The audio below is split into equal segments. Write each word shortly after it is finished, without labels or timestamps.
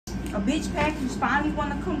a bitch package finally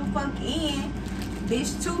wanna come the fuck in.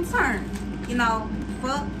 Bitch, 2 turn. You know,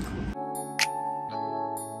 fuck.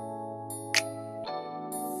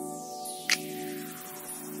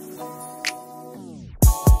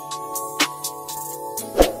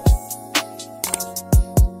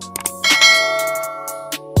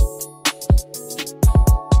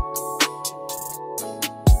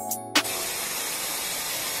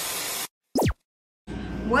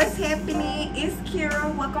 What's happening? It's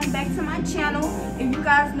Kira. Welcome back to my channel. If you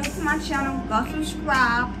guys new to my channel, go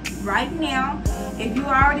subscribe right now. If you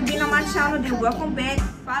already been on my channel, then welcome back.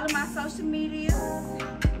 Follow my social media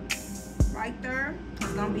right there.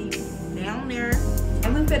 It's gonna be down there.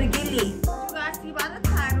 And we finna get lit. You guys see by the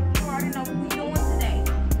title, you already know what we doing today.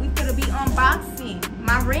 We finna be unboxing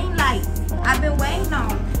my ring light. I've been waiting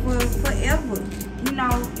on for forever, you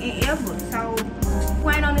know, and ever. So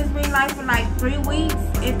waiting on this ring light for like 3 weeks.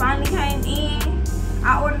 It finally came in.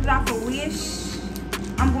 I ordered it off of Wish.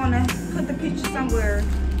 I'm gonna put the picture somewhere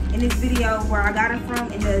in this video where I got it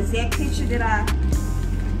from and the exact picture that I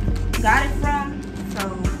got it from. So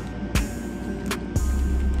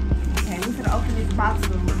okay, we're gonna open this box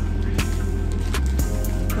up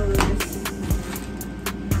because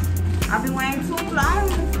I've been waiting too long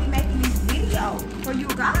to be making this video for you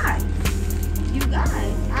guys.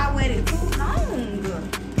 I waited too long.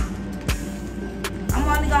 I'm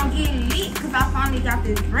only gonna get lit because I finally got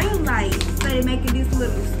this ring light instead of making this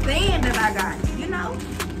little stand that I got, you know?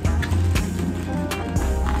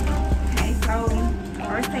 Okay, so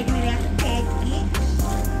first taking it out the package.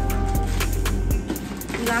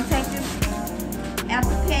 We're gonna take this out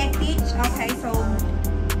the package. Okay, so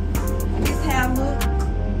this how look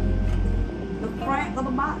the front of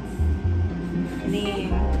the box. And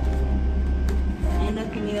then and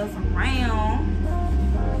nothing else around.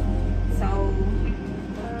 So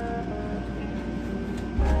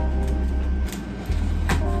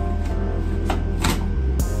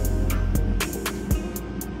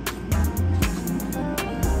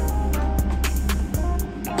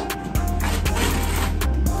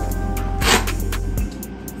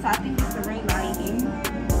I think it's the ring light in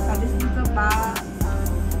here. So this is the box.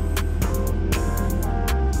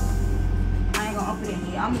 I ain't gonna open it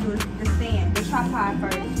yet. I'm gonna do the stand, the tripod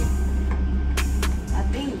first. I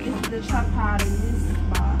think this is the tripod in this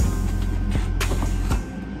box.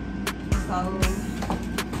 So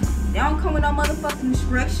they don't come with no motherfucking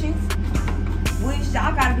instructions. Which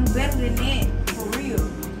y'all gotta do better than that, for real.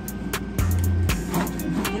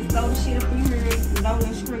 Just throw the shit up in here with no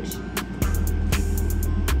instructions.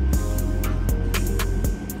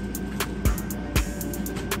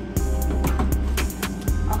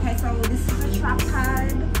 Okay, so this is the tripod.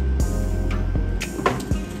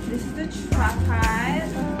 This is the tripod.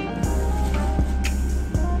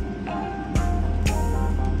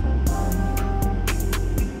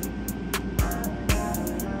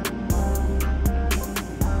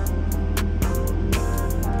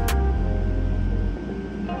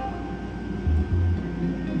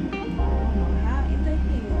 How in the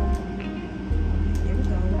hell? There we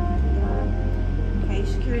go. Okay,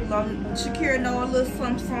 secure no little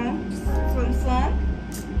some.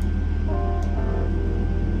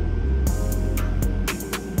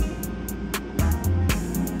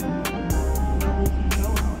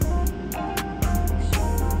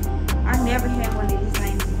 I never had one of these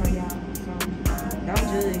things before, y'all, so don't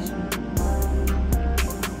judge me.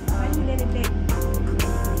 How you let it back?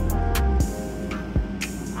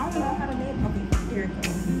 I don't know how to let it. Okay, here it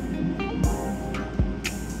goes.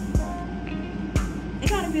 It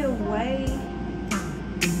gotta be a way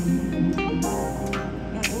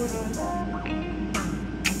in order. Okay,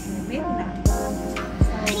 maybe not. So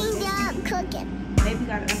cooking. Maybe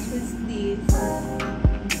gotta untwist this.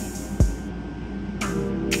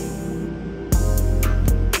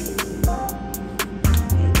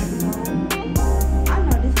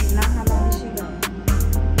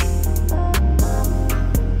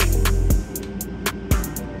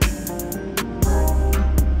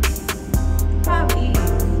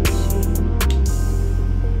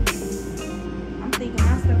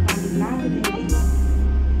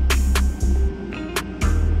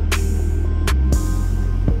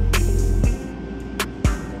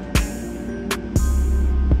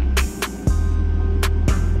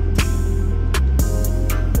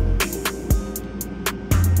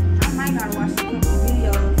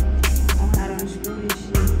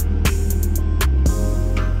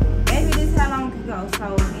 So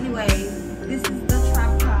anyway, this is the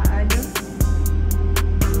tripod.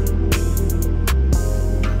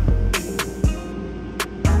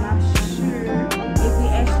 I'm not sure if we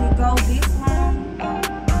actually go this long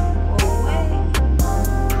or what.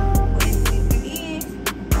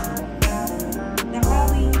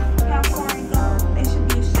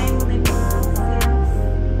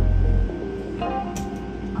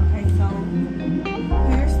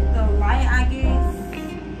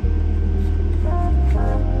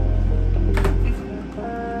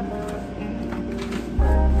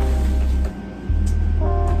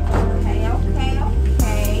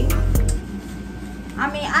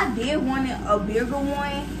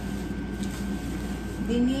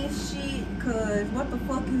 than this shit, cause what the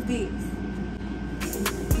fuck is this?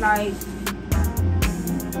 Like,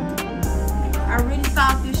 I really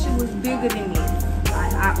thought this shit was bigger than this.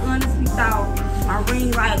 I honestly thought my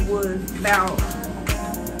ring light was about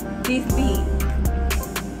this big.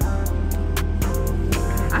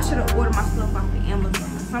 I should have ordered my stuff off of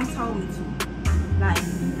Amazon. Some told me to. Like,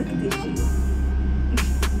 look at this shit.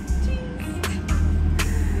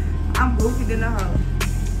 I'm goofy than a hoe.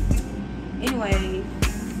 Anyway,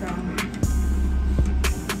 so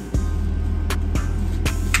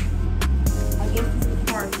I guess this is the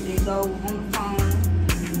part that go on the phone.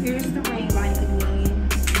 Here's the ring light again.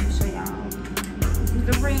 Let me show y'all. This is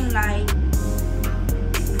the ring light.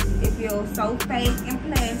 It feels so fake and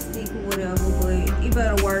plastic or whatever, but it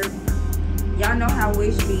better work. Y'all know how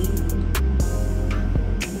Wish be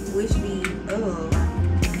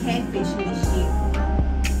catfishing this shit.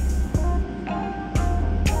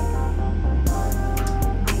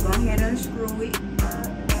 I'm going ahead and unscrew it.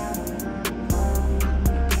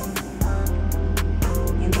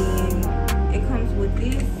 And then it comes with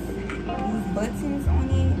these buttons on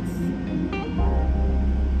it.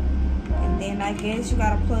 And then I guess you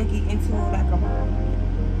gotta plug it into like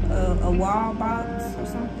a wall box or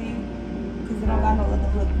something, because it don't got no other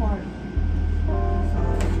little part.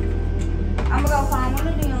 I'm gonna go find one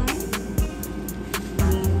of them. And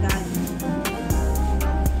then got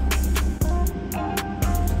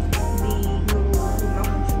the little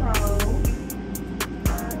remote control.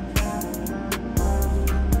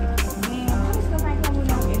 Man, all this stuff ain't come with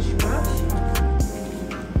no instructions.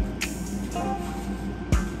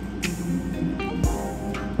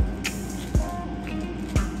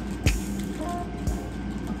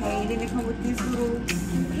 Okay, then it comes with this little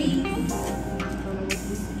piece.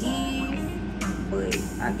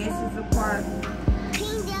 I guess it's a part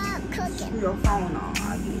to screw your phone on,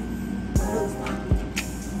 I guess. It looks like it.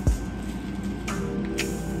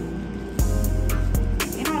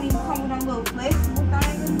 It don't even come with a little flexible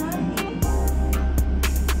thing or nothing.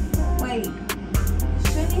 Wait,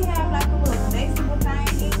 shouldn't it have like a little flexible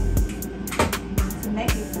thing to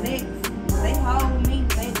make it flex? They hold me,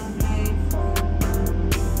 they look nice.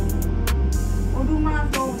 Or do mine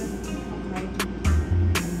go in?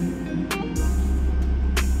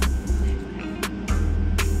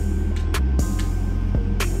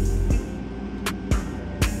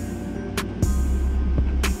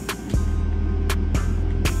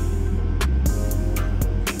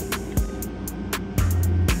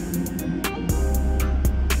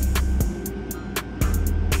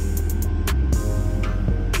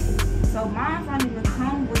 So mine don't even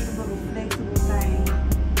come with a little flexible thing.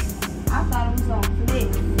 I thought it was on flex.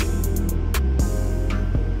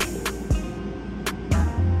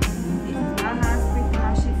 This is not how I expect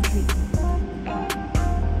my shit to be.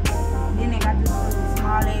 Then they got this little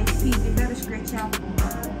small ass piece. It better stretch out for.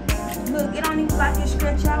 Look, it don't even like it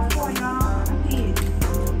stretch out for y'all. I'm pissed.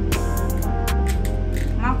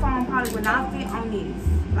 My phone probably would not fit on this.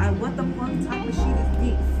 Like, what the fuck type of shit is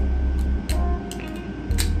this?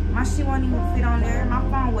 My shit won't even fit on there. My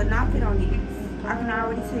phone would not fit on this. I can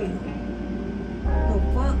already tell. The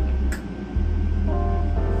fuck?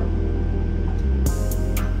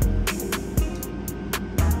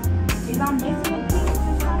 Is I missing a piece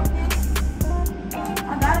or something? I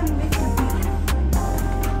gotta be missing a piece.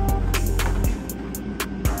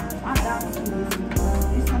 I gotta be missing a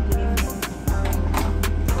piece. It's something else.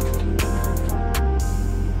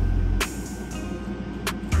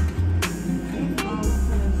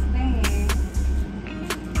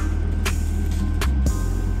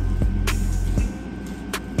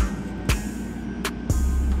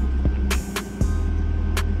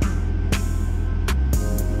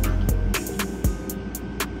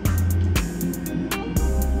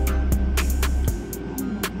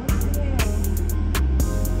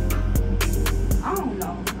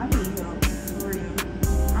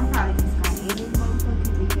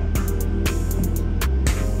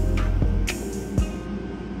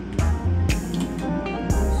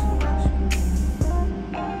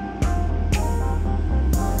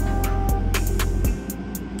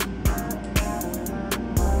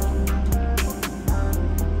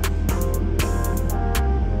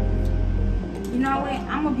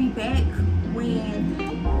 I'm gonna be back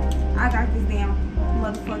when I got this damn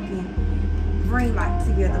motherfucking ring light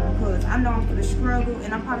together, because I know I'm gonna struggle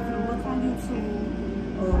and I'm probably gonna look on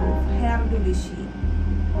YouTube of how to do this shit,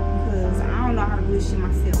 because I don't know how to do this shit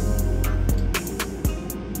myself.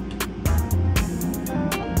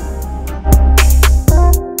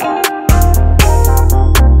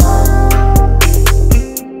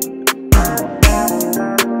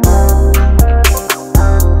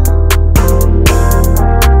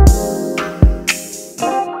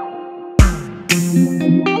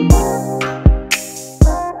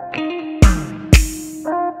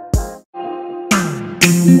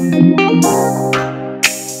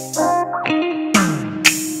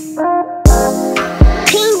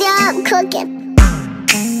 cooking.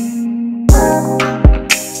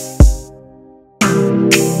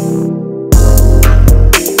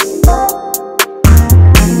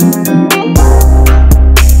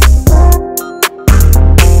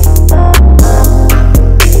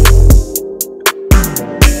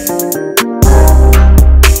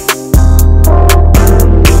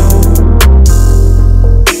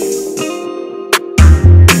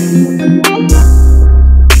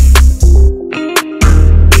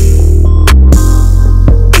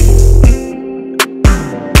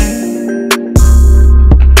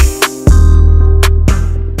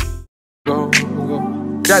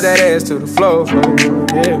 Drop that ass to the floor,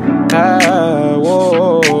 yeah.